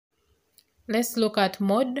Let's look at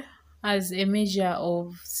mode as a measure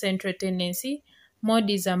of central tendency. Mode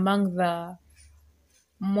is among the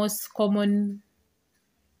most common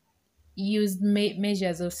used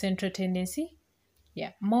measures of central tendency.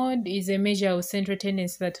 Yeah, mode is a measure of central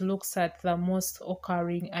tendency that looks at the most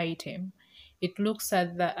occurring item. It looks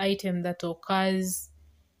at the item that occurs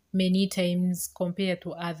many times compared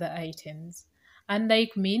to other items.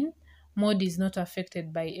 Unlike mean, mode is not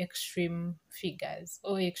affected by extreme figures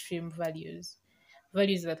or extreme values.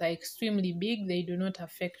 Values that are extremely big, they do not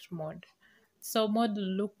affect mode. So mode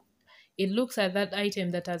it looks at that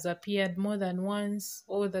item that has appeared more than once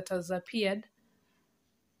or that has appeared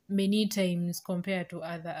many times compared to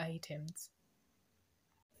other items.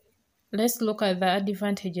 Let's look at the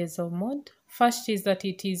advantages of mode. First is that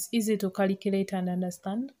it is easy to calculate and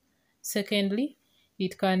understand. Secondly,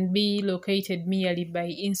 it can be located merely by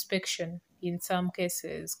inspection in some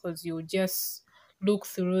cases because you just look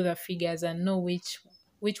through the figures and know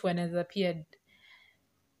which one has appeared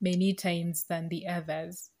many times than the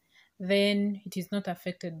others. Then it is not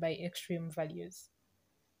affected by extreme values.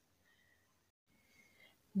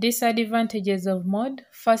 Disadvantages of mode.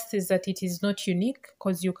 First is that it is not unique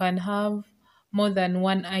because you can have more than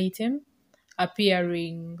one item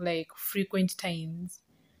appearing like frequent times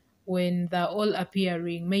when they're all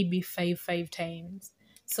appearing maybe five times.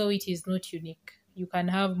 So it is not unique. You can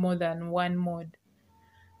have more than one mode.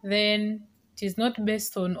 Then it is not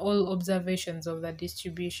based on all observations of the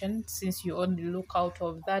distribution since you only look out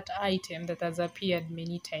of that item that has appeared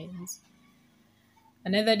many times.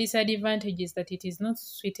 Another disadvantage is that it is not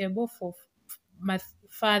suitable for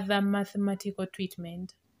further mathematical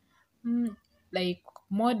treatment. Like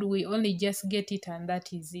mode, we only just get it and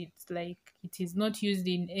that is it. Like it is not used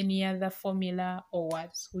in any other formula or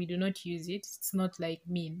words. We do not use it. It's not like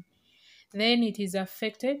mean. Then it is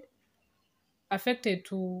affected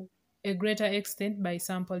to a greater extent by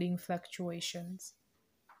sampling fluctuations.